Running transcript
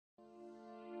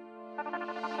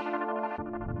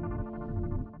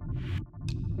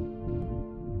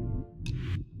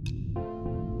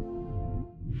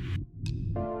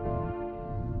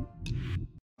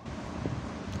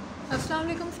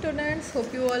Assalamu alaikum students,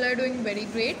 hope you all are doing very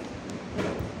great.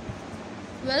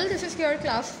 Well, this is your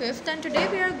class 5th and today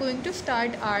we are going to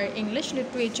start our English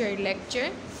literature lecture.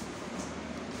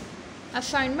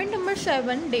 Assignment number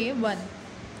 7, day 1.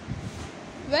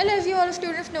 Well, as you all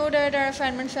students know that our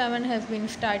assignment 7 has been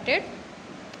started.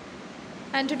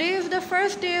 And today is the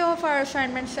first day of our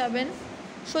assignment 7.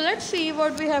 So let's see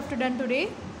what we have to done today.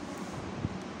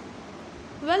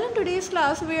 Well, in today's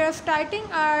class we are starting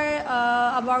our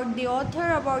about the author,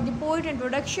 about the poet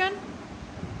introduction,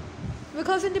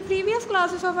 because in the previous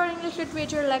classes of our English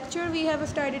literature lecture we have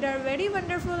studied our very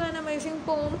wonderful and amazing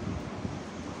poem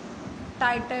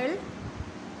titled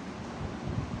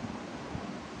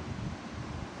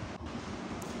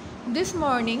This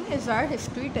Morning is Our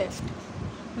History Test.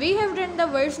 We have done the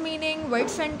words meaning,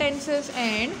 word sentences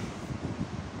and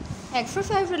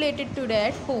exercise related to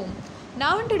that poem.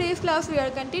 Now in today's class we are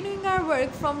continuing our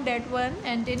work from that one,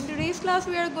 and in today's class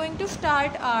we are going to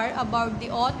start our about the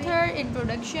author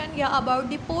introduction या about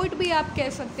the poet भी आप कह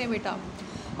सकते हैं बेटा.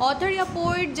 Author या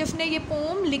poet जिसने ये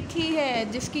पोम लिखी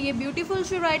है, जिसकी ये ब्यूटीफुल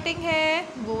सी राइटिंग है,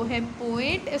 वो है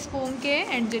पोइट इस पोम के,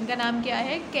 एंड जिनका नाम क्या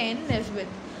है, कैन नेस्बिट.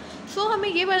 सो हमें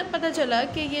ये पता चला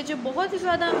कि ये जो बहुत ही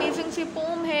ज़्यादा अमेजिंग सी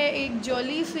पोम है, एक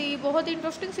जॉली सी बहुत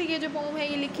इंटरेस्टिंग सी ये जो पोम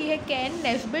है ये लिखी है कैन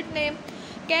नेस्बिट ने.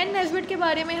 कैन नेस्बिट के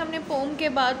बारे में हमने पोम के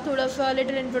बाद थोड़ा सा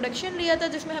लिटिल इंट्रोडक्शन लिया था,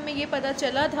 जिसमें हमें ये पता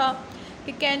चला था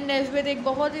कि कैन नेस्बिट एक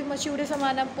बहुत ही मशहूर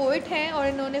ज़माना पोइट हैं और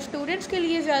इन्होंने स्टूडेंट्स के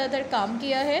लिए ज़्यादातर काम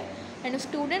किया है, एंड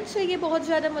स्टूडेंट्स से ये बहुत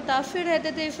ज़्यादा मुतासिर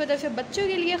रहते थे. इस वजह से बच्चों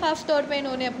के लिए ख़ास तौर पे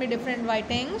इन्होंने अपनी डिफरेंट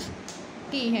राइटिंग्स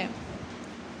की हैं.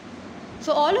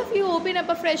 So all of you open up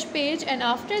a fresh page and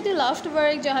after the last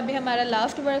work, जहाँ भी हमारा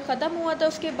लास्ट वर्क ख़त्म हुआ था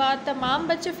उसके बाद तमाम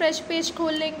बच्चे फ्रेश पेज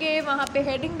खोल लेंगे. वहाँ पे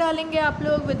हेडिंग डालेंगे आप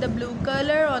लोग with the blue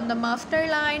colour on the master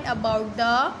line about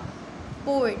the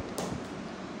poet,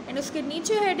 and उसके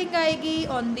नीचे हेडिंग आएगी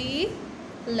on the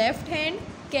left hand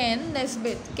can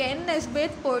Nesbitt. Can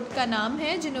Nesbitt poet का नाम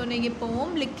है जिन्होंने ये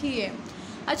पोम लिखी है.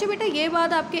 अच्छा बेटा, ये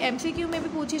बात आपके MCQ में भी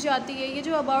पूछी जाती है. ये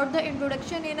जो अबाउट द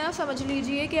इंट्रोडक्शन है ना, समझ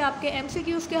लीजिए कि आपके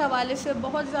MCQs के हवाले से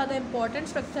बहुत ज़्यादा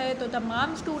इंपॉर्टेंस रखता है. तो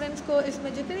तमाम स्टूडेंट्स को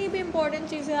इसमें जितनी भी इम्पॉर्टेंट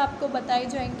चीज़ें आपको बताई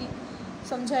जाएंगी,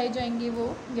 समझाई जाएंगी, वो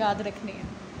याद रखनी है.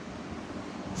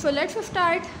 So let's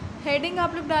start. हेडिंग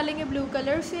आप लोग डालेंगे ब्लू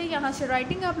कलर से. यहाँ से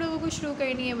राइटिंग आप लोगों को शुरू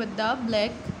करनी है with the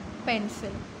black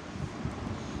pencil.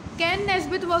 Ken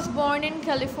Nesbitt was born in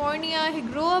California. He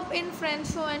grew up in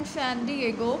Fresno and San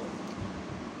Diego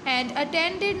and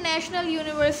attended National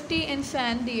University in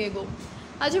San Diego.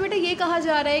 अच्छा बेटा, ये कहा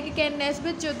जा रहा है कि कैन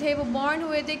नेस्बिट जो थे वो बॉर्न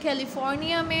हुए थे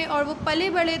कैलिफोर्निया में और वो पले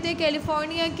बड़े थे.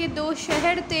 कैलिफोर्निया के दो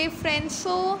शहर थे,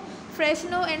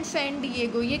 फ्रेस्नो एंड सैन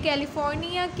डिएगो. ये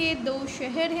कैलिफोर्निया के दो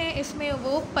शहर हैं, इसमें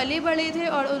वो पले बड़े थे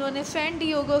और उन्होंने सैन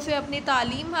डिएगो से अपनी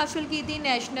तालीम हासिल की थी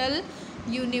नेशनल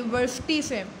यूनिवर्सिटी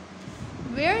से.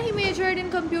 Where he measured in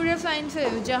computer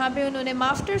sciences, जहाँ पे उन्होंने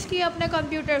मास्टर्स किया अपने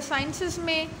कंप्यूटर साइंसेस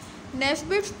में.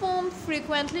 Nesbitt's poems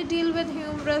frequently deal with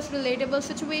humorous, relatable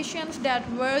situations that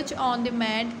verge on the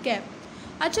madcap.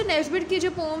 अच्छा, नेस्बिट की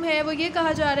जो पोम है वो ये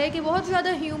कहा जा रहा है कि बहुत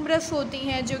ज़्यादा ह्यूमरस होती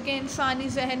हैं, जो कि इंसानी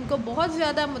जहन को बहुत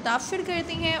ज़्यादा मुतासिर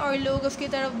करती हैं और लोग उसकी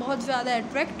तरफ बहुत ज़्यादा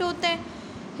अट्रैक्ट होते हैं.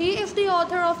 He is the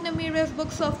author of numerous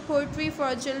books of poetry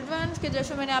for children's, के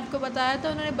जैसे मैंने आपको बताया था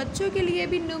उन्होंने बच्चों के लिए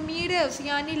भी न्यूमरस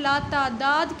यानी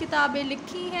लातादाद किताबें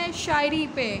लिखी हैं शायरी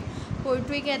पे.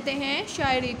 पोइट्री कहते हैं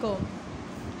शायरी को.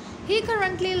 He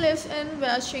currently lives in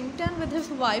Washington with his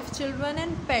wife, children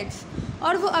and pets.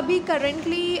 और वो अभी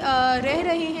करंटली रह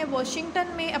रहे हैं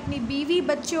वॉशिंगटन में अपनी बीवी,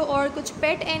 बच्चों और कुछ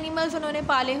पेट एनिमल्स उन्होंने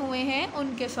पाले हुए हैं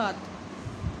उनके साथ.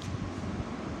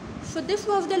 So this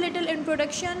was the little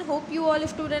introduction. Hope you all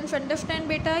students understand.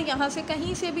 बेटा, यहाँ से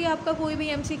कहीं से भी आपका कोई भी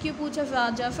MCQ पूछा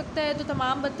जा सकता है, तो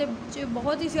तमाम बच्चे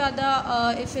बहुत ही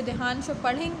ज़्यादा इसे ध्यान से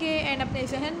पढ़ेंगे एंड अपने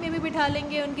जहन में भी बिठा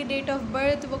लेंगे. उनकी डेट ऑफ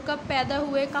बर्थ, वो कब पैदा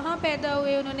हुए, कहाँ पैदा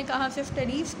हुए, उन्होंने कहाँ से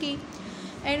स्टडीज़ की,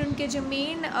 एंड उनके जो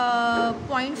मेन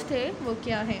पॉइंट्स थे वो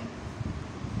क्या हैं.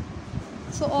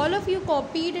 So all of you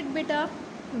copied it बेटा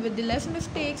with the less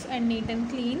mistakes and neat and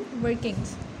clean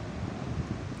workings.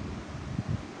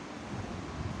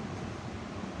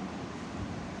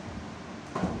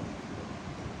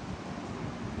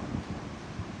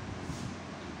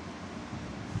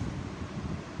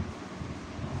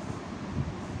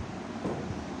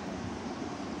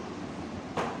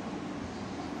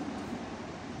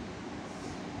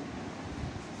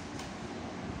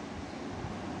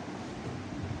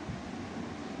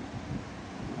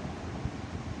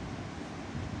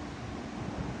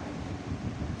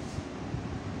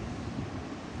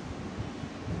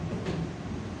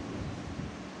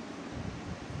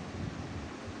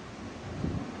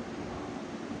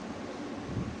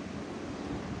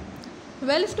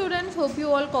 Well students, hope you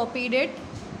all copied it.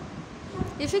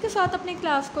 इसी के साथ अपनी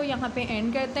क्लास को यहाँ पे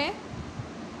एंड करते हैं।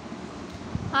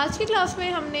 आज की क्लास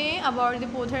में हमने अबाउट द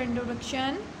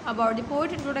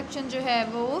पोएट इंट्रोडक्शन जो है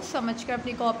वो समझकर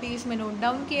अपनी कॉपीज़ में नोट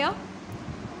डाउन किया।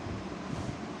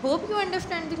 Hope you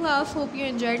understand the class, hope you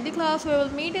enjoyed the class. We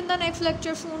will meet in the next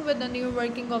lecture soon with the new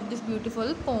working of this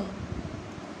beautiful poem.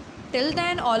 Till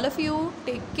then, all of you,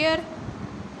 take care.